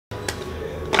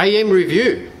AM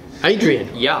review. Adrian.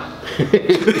 Yeah.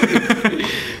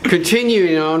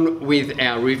 Continuing on with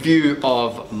our review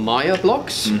of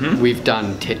Myoblox, we've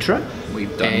done Tetra.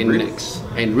 We've done Rubik's.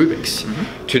 And Rubik's.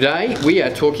 Today we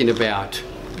are talking about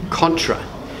Contra.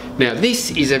 Now this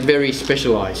is a very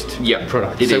specialised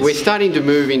product. So we're starting to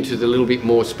move into the little bit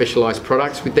more specialised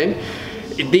products with them.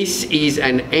 This is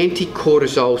an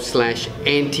anti-cortisol /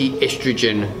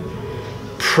 anti-estrogen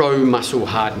pro muscle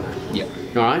hardener. Yeah.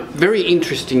 All right. Very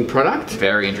interesting product.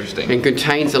 Very interesting. And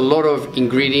contains a lot of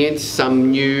ingredients,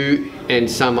 some new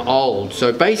and some old.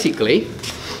 So basically,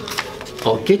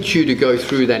 I'll get you to go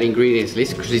through that ingredients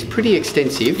list because it's pretty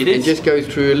extensive. It is. And just go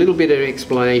through a little bit of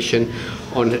explanation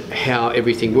on how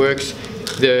everything works.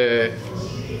 The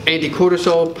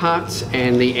anti-cortisol parts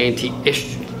and the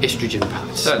anti-estrogen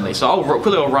parts. Certainly. So I'll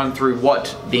run through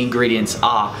what the ingredients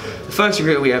are. The first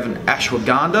ingredient, we have an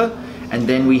ashwagandha, and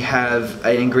then we have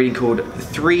an ingredient called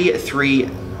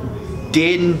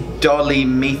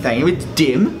 3,3-dindolymethane with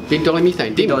DIM.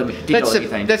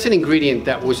 Dindolymethane. That's an ingredient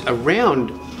that was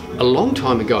around a long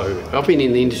time ago. I've been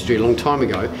in the industry a long time,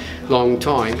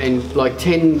 and like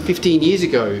 10, 15 years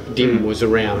ago, DIM was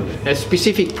around as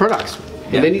specific products.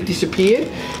 And then it disappeared,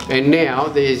 and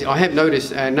now I have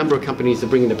noticed a number of companies are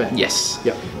bringing it back. Yes.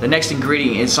 Yep. The next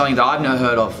ingredient is something that I've never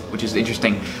heard of, which is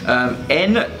interesting.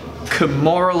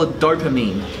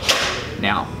 N-chemorrhidopamine.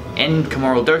 Now,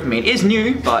 N-chemorrhidopamine is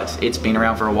new, but it's been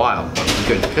around for a while.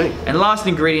 Good. Okay. And the last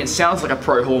ingredient sounds like a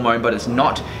pro-hormone, but it's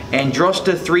not.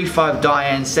 Androster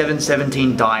 3,5-diane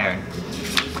 7,17-dione.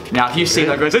 Now, if you see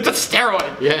that, goes, it's a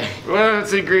steroid. Yeah. Well,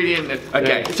 it's an ingredient.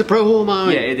 Okay. Yeah. It's a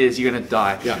pro-hormone. Yeah, it is. You're gonna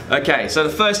die. Yeah. Okay. So the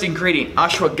first ingredient,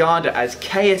 ashwagandha, as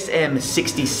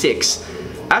KSM66.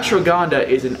 Ashwagandha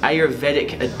is an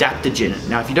Ayurvedic adaptogen.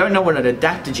 Now, if you don't know what an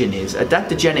adaptogen is,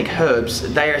 adaptogenic herbs,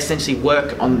 they essentially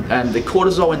work on the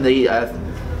cortisol in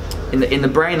the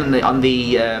brain and on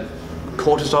the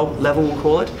cortisol level, we'll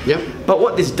call it. Yep. But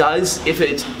what this does,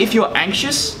 if you're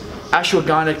anxious,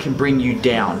 ashwagandha can bring you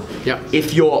down. Yep.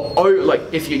 If you're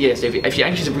if you're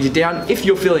anxious, it brings you down. If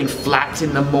you're feeling flat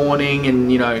in the morning and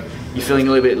you're feeling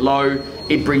a little bit low,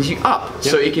 it brings you up. Yep.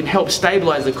 So it can help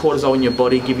stabilize the cortisol in your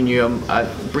body, giving you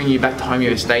bring you back to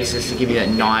homeostasis, to give you that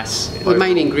nice. The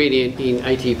main ingredient in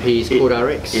ATP is called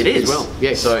RX. It is as well.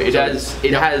 Yes. So it has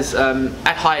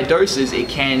at higher doses, it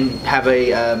can have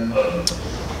a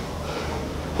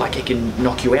like it can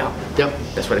knock you out. Yep.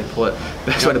 That's what I put it.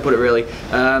 That's what I put it really.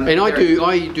 And I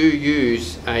do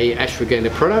use a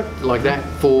ashwagandha product like that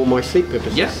for my sleep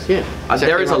purposes. Yes. Yeah. Exactly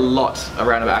there is a lot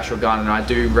around about ashwagandha, and I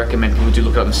do recommend people do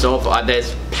look it up themselves.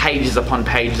 There's pages upon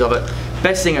pages of it.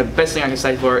 Best thing I can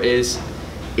say for it is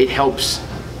it helps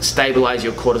stabilize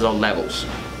your cortisol levels.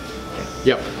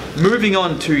 Yep. Moving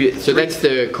on to that's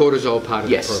the cortisol part of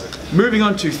the product. Moving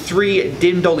on to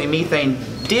 3-dindolymethane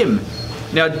DIM.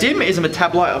 Now, DIM is a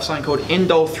metabolite of something called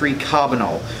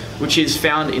indole-3-carbinol, which is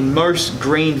found in most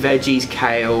green veggies,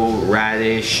 kale,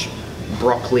 radish,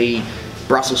 broccoli,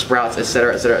 Brussels sprouts,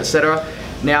 etc., etc., etc.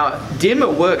 Now, DIM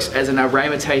works as an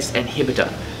aromatase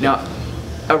inhibitor. Now,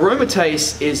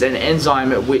 aromatase is an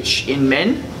enzyme which in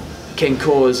men can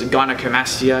cause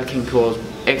gynecomastia, can cause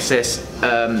excess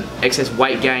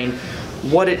weight gain.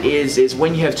 What it is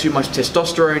when you have too much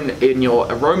testosterone in your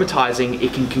aromatizing,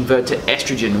 it can convert to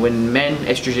estrogen. When men,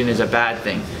 estrogen is a bad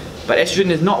thing. But estrogen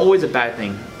is not always a bad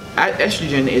thing.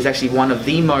 Estrogen is actually one of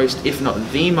the most, if not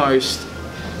the most,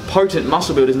 potent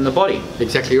muscle builders in the body.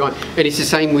 Exactly right. And it's the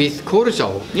same with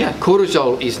cortisol. Yeah.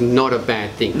 Cortisol is not a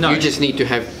bad thing. No. You just need to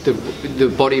have the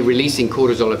body releasing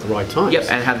cortisol at the right time. Yep,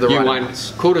 and have the right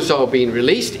amounts. Cortisol being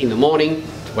released in the morning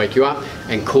to wake you up,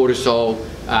 and cortisol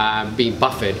being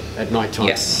buffered at night time.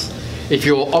 Yes. If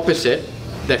you're opposite,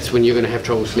 that's when you're going to have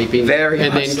trouble sleeping.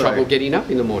 And then trouble getting up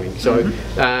in the morning. So,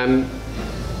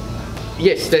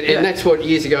 yes, and that's what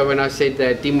years ago when I said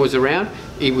that DIM was around,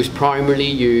 it was primarily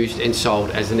used and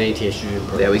sold as an anti-estrogen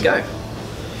product. There we go.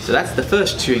 So that's the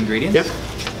first two ingredients. Yep.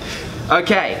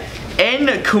 Okay,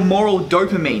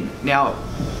 N-chemorrhidopamine. Now,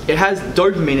 it has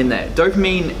dopamine in there.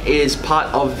 Dopamine is part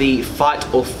of the fight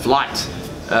or flight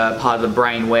part of the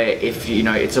brain, where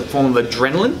it's a form of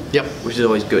adrenaline, which is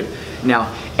always good. Now,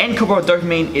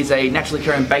 N-chemorrhidopamine is a naturally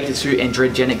occurring beta-2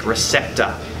 androgenic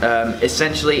receptor.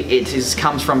 Essentially, it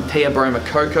comes from Theobroma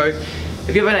cocoa.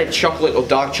 Have you ever had chocolate or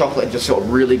dark chocolate and just felt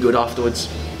really good afterwards?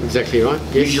 Exactly right.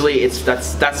 Yes. Usually,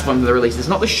 that's from the release. It's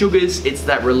not the sugars; it's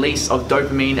that release of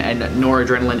dopamine and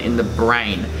noradrenaline in the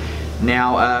brain.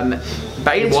 Now,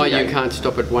 beta-2. Why you can't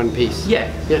stop at one piece?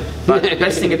 Yeah. But the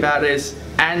best thing about it is,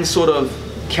 and sort of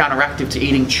counteractive to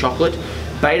eating chocolate,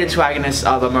 beta-2 agonists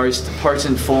are the most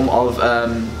potent form of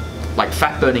like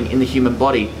fat burning in the human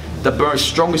body. The most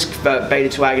strongest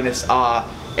beta-2 agonists are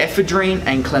ephedrine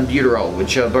and clenbuterol,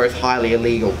 which are both highly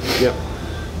illegal. Yep.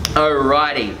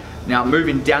 Alrighty, now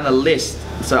moving down the list.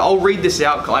 So I'll read this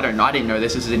out, I didn't know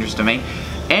this is interesting to me.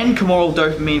 N-chmoral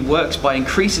dopamine works by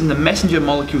increasing the messenger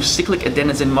molecule cyclic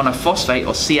adenosine monophosphate,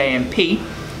 or CAMP.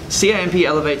 CAMP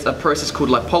elevates a process called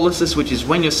lipolysis, which is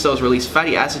when your cells release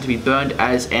fatty acid to be burned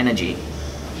as energy.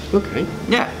 Okay.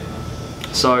 Yeah.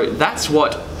 So that's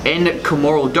what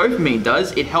N-chmoral dopamine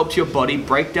does. It helps your body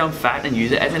break down fat and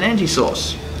use it as an energy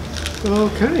source.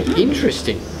 Okay,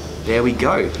 interesting. There we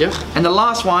go. Yep. And the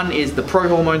last one is the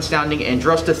pro-hormone sounding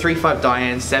androster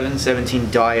 3,5-diane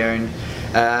 7,17-dione.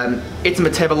 It's a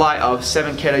metabolite of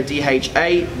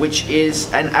 7-keto-DHA, which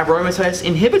is an aromatase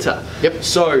inhibitor. Yep.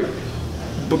 So,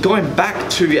 but going back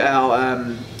to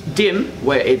our DIM,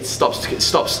 where it stops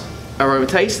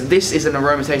aromatase, this is an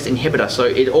aromatase inhibitor. So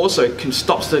it also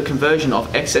stops the conversion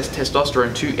of excess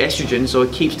testosterone to estrogen, so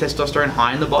it keeps testosterone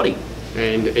high in the body.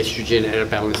 And estrogen at a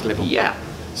balanced level. Yeah.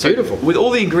 So beautiful. With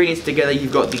all the ingredients together,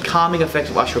 you've got the calming effect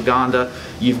of ashwagandha,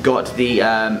 you've got the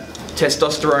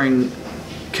testosterone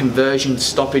conversion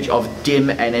stoppage of DIM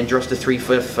and androster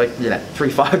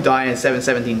 3,5-diane and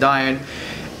 7,17-dione,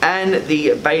 and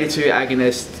the beta-2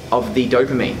 agonist of the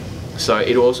dopamine. So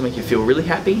it'll also make you feel really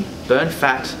happy, burn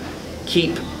fat,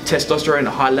 keep testosterone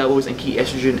at high levels, and keep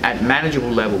estrogen at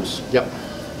manageable levels. Yep.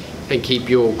 And keep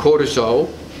your cortisol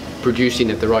producing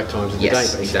at the right times of the day.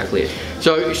 Yes, exactly it.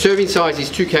 So serving size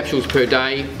is 2 capsules per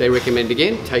day. They recommend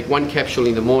again, take 1 capsule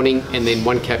in the morning and then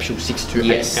 1 capsule 6 to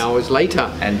 8 hours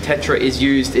later. And Tetra is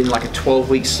used in like a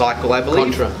 12-week cycle, I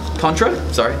believe.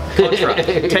 Contra? Sorry. Contra.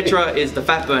 Tetra is the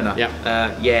fat burner. Yep.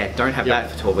 Yeah, don't have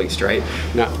that for 12 weeks straight.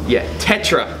 No. Yeah,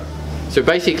 Tetra. So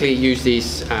basically use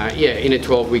this in a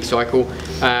 12-week cycle.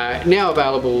 Now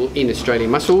available in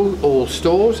Australian Muscle, all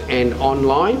stores and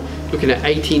online. Looking at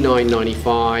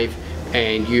 $89.95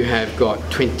 and you have got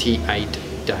 28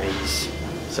 days.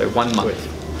 So 1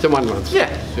 month. So 1 month. Yeah.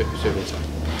 Serving size.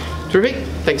 Terrific.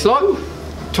 Thanks a lot.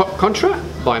 Top Contra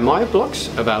by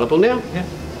MyoBlox, available now. Yeah.